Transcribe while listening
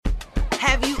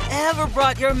Have you ever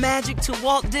brought your magic to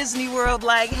Walt Disney World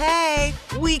like, hey,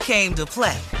 we came to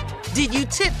play? Did you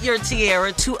tip your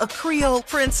tiara to a Creole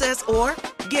princess or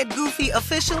get goofy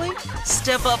officially?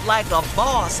 Step up like a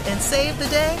boss and save the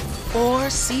day? Or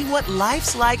see what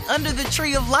life's like under the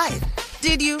tree of life?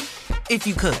 Did you? If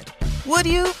you could. Would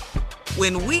you?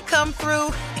 When we come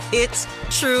through, it's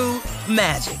true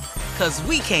magic. 'Cause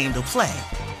we came to play.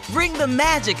 Bring the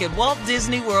magic at Walt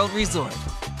Disney World Resort.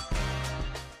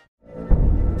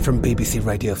 From BBC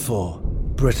Radio 4,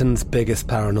 Britain's biggest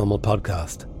paranormal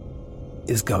podcast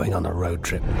is going on a road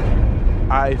trip.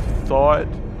 I thought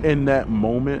in that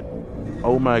moment,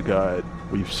 oh my God,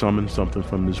 we've summoned something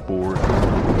from this board.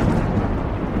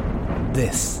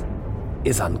 This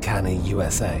is Uncanny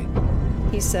USA.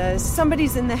 He says,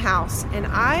 somebody's in the house, and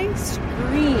I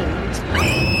screamed.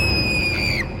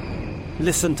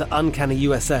 Listen to Uncanny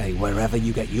USA wherever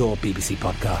you get your BBC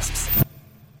podcasts,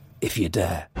 if you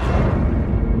dare.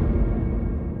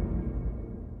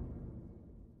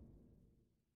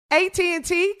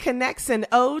 AT&T connects an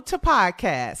ode to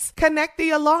podcasts. Connect the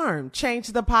alarm. Change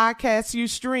the podcast you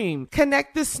stream.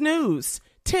 Connect the snooze.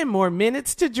 10 more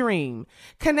minutes to dream.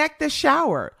 Connect the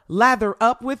shower. Lather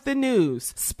up with the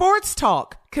news. Sports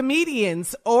talk,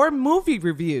 comedians, or movie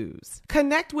reviews.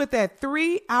 Connect with that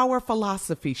 3-hour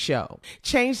philosophy show.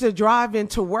 Change the drive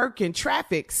into work in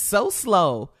traffic so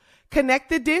slow. Connect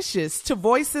the dishes to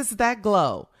voices that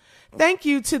glow. Thank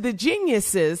you to the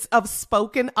geniuses of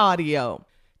spoken audio.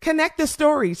 Connect the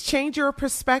stories, change your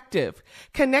perspective.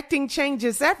 Connecting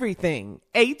changes everything.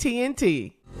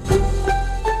 AT&T.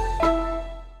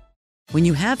 When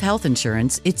you have health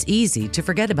insurance, it's easy to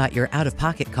forget about your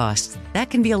out-of-pocket costs. That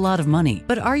can be a lot of money.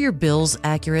 But are your bills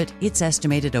accurate? It's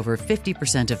estimated over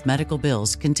 50% of medical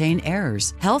bills contain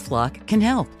errors. HealthLock can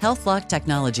help. HealthLock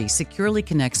technology securely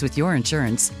connects with your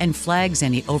insurance and flags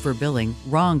any overbilling,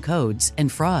 wrong codes,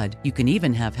 and fraud. You can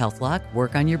even have HealthLock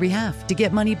work on your behalf to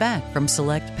get money back from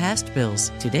select past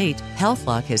bills. To date,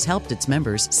 HealthLock has helped its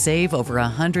members save over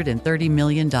 $130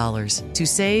 million. To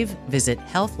save, visit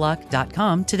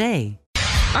healthlock.com today.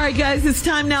 All right, guys, it's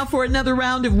time now for another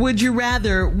round of Would You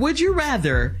Rather. Would you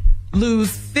rather lose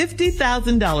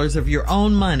 $50,000 of your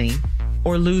own money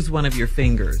or lose one of your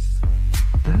fingers?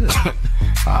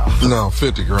 No,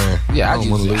 50 grand. Yeah, I don't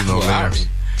want to lose no lamps.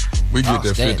 We get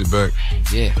that 50 back.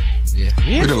 Yeah.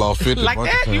 We done lost 50 like a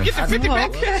bunch that? of times. You get the 50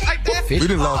 back like that? We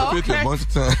done lost 50 okay. a bunch of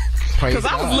times. Because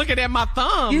I was looking at my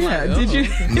thumb. Yeah, like, did you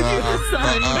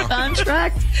sign the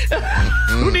contract?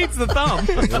 Who needs the thumb?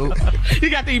 You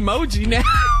got the emoji now.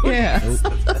 Yeah.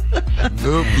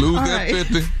 Nope, lose All that right.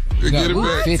 50. We get it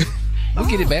back. 50. We'll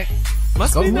get it back.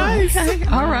 Must be nice. Okay.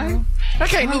 All right. I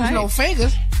can't lose no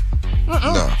fingers.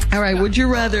 No. All right. Would you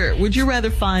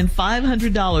rather find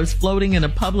 $500 floating in a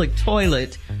public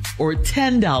toilet or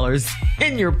 $10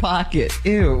 in your pocket?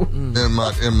 Ew. In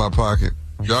my pocket.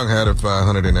 Y'all had it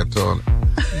 500 in that toilet.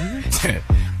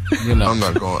 You know. I'm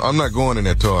not going in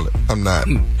that toilet. I'm not.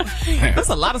 That's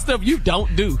a lot of stuff you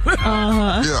don't do. Yeah,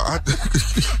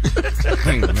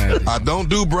 I don't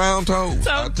do brown toes.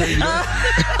 I'll tell you that.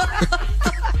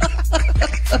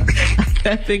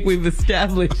 I think we've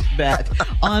established that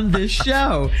on this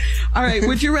show. All right.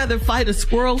 Would you rather fight a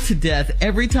squirrel to death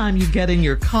every time you get in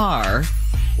your car?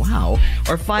 Wow.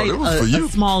 Or fight a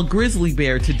small grizzly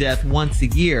bear to death once a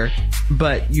year,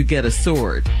 but you get a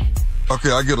sword?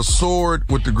 Okay, I get a sword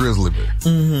with the grizzly bear.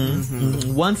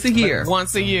 Mm-hmm. Once a year.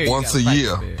 Once a year. Once a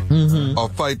year. Mm-hmm. I'll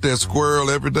fight that squirrel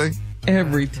every day.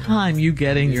 Every time you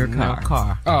get in your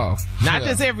car. Oh. Not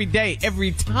just every day,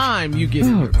 every time you get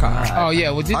in your car. Oh,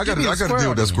 yeah. Well, I got to deal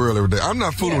with that squirrel every day. I'm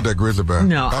not fooling with that grizzly bear.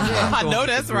 No. I know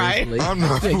that's right. I'm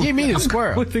not fooling. Give me the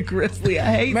squirrel. With the grizzly.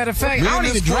 I hate Matter of fact, I don't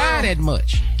even drive that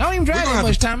much.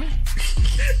 Tommy.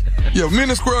 Yeah, me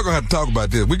and the squirrel gonna have to talk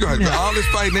about this. We gonna have all this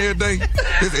fighting every day.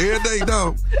 It's every day,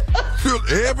 dog.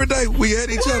 Every day we at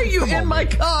each other. Why are you in my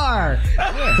car?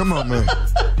 Come on, man.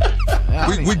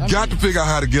 We got to figure out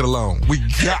how to get along. We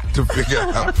got to figure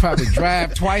out. I probably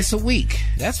drive twice a week.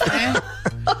 That's fine.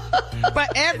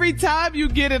 But every time you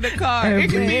get in the car,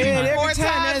 it can be 4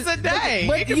 times a day.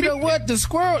 But you know what? The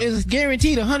squirrel is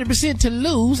guaranteed 100% to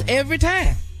lose every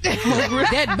time.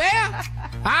 That bear?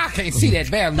 I can't see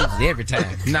that bear losing every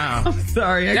time. No. I'm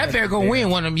sorry. That bear gonna win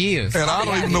one of them years. And I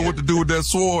don't even know what to do with that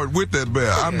sword with that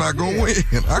bear. I'm not gonna win.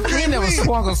 I You can't never win.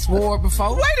 swung a sword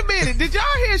before. Wait a minute. Did y'all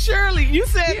hear Shirley? You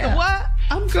said the what?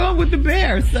 I'm going with the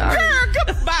bear. Sorry. Girl,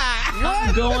 goodbye.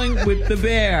 I'm going with the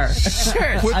bear.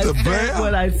 Shirley. With the I bear? said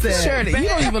what I said. Shirley, you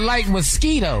don't even like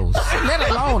mosquitoes, let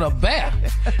alone a bear.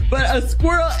 But a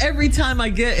squirrel every time I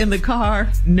get in the car,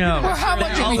 no. Well, how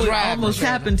much you be driving? Almost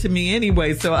happened to me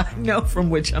anyway, so I know from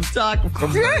which I'm talking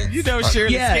from. You know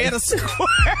Shirley's Yes. scared of squirrels.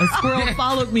 A squirrel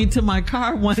followed me to my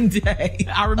car one day.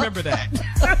 I remember that.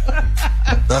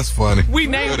 That's funny. We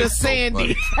named That her is so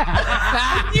Sandy.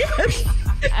 funny. Yes.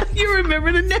 You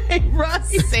remember the name, right?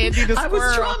 Sandy the I was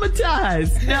squirrel.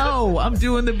 traumatized. No, I'm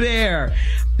doing the bear.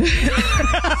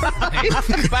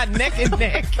 By neck and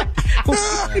neck.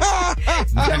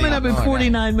 Coming up in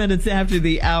 49 minutes after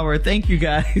the hour. Thank you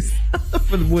guys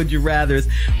for the Would You Rathers.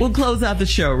 We'll close out the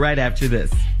show right after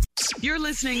this. You're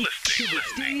listening to the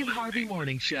Steve Harvey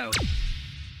Morning Show.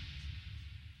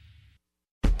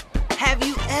 Have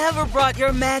you ever brought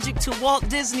your magic to Walt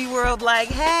Disney World like,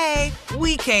 hey,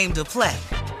 we came to play?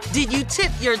 Did you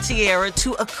tip your tiara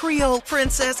to a Creole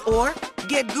princess or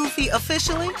get goofy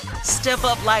officially? Step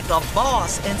up like a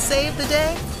boss and save the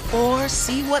day? Or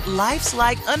see what life's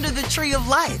like under the tree of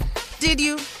life? Did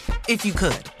you? If you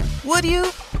could. Would you?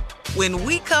 When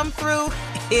we come through,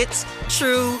 it's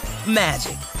true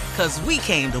magic. 'Cause we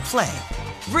came to play.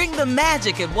 Bring the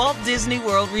magic at Walt Disney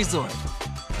World Resort.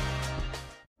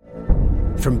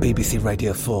 From BBC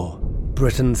Radio 4,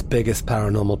 Britain's biggest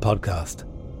paranormal podcast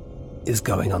is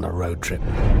going on a road trip.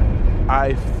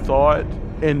 I thought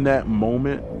in that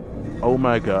moment, oh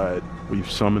my God, we've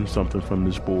summoned something from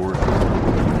this board.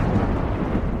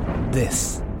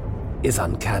 This is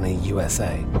Uncanny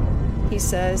USA. He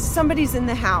says, somebody's in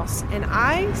the house, and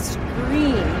I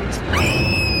screamed.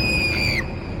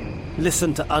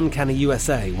 Listen to Uncanny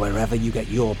USA wherever you get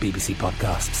your BBC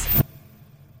podcasts,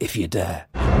 if you dare.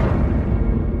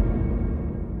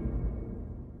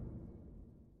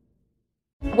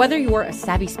 Whether you're a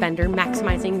savvy spender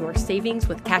maximizing your savings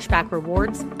with cashback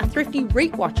rewards, a thrifty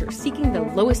rate watcher seeking the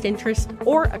lowest interest,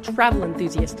 or a travel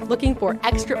enthusiast looking for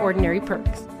extraordinary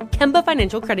perks, Kemba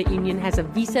Financial Credit Union has a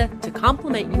visa to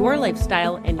complement your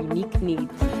lifestyle and unique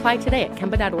needs. Apply today at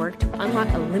Kemba.org to unlock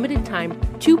a limited-time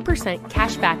 2%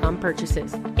 cash back on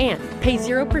purchases and pay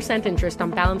 0% interest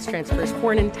on balance transfers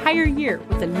for an entire year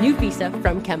with a new visa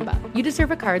from Kemba. You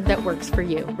deserve a card that works for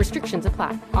you. Restrictions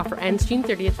apply. Offer ends June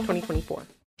 30th, 2024.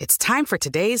 It's time for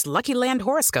today's Lucky Land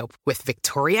horoscope with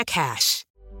Victoria Cash.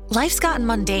 Life's gotten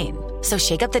mundane, so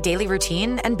shake up the daily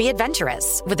routine and be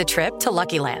adventurous with a trip to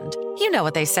Lucky Land. You know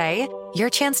what they say, your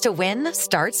chance to win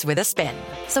starts with a spin.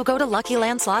 So go to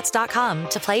LuckyLandSlots.com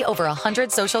to play over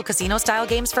 100 social casino-style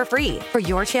games for free for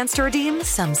your chance to redeem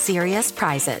some serious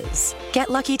prizes. Get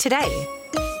lucky today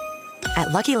at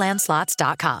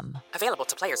LuckyLandSlots.com. Available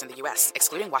to players in the U.S.,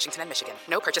 excluding Washington and Michigan.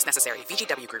 No purchase necessary.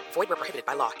 VGW Group. Void where prohibited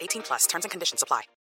by law. 18+. Terms and conditions apply.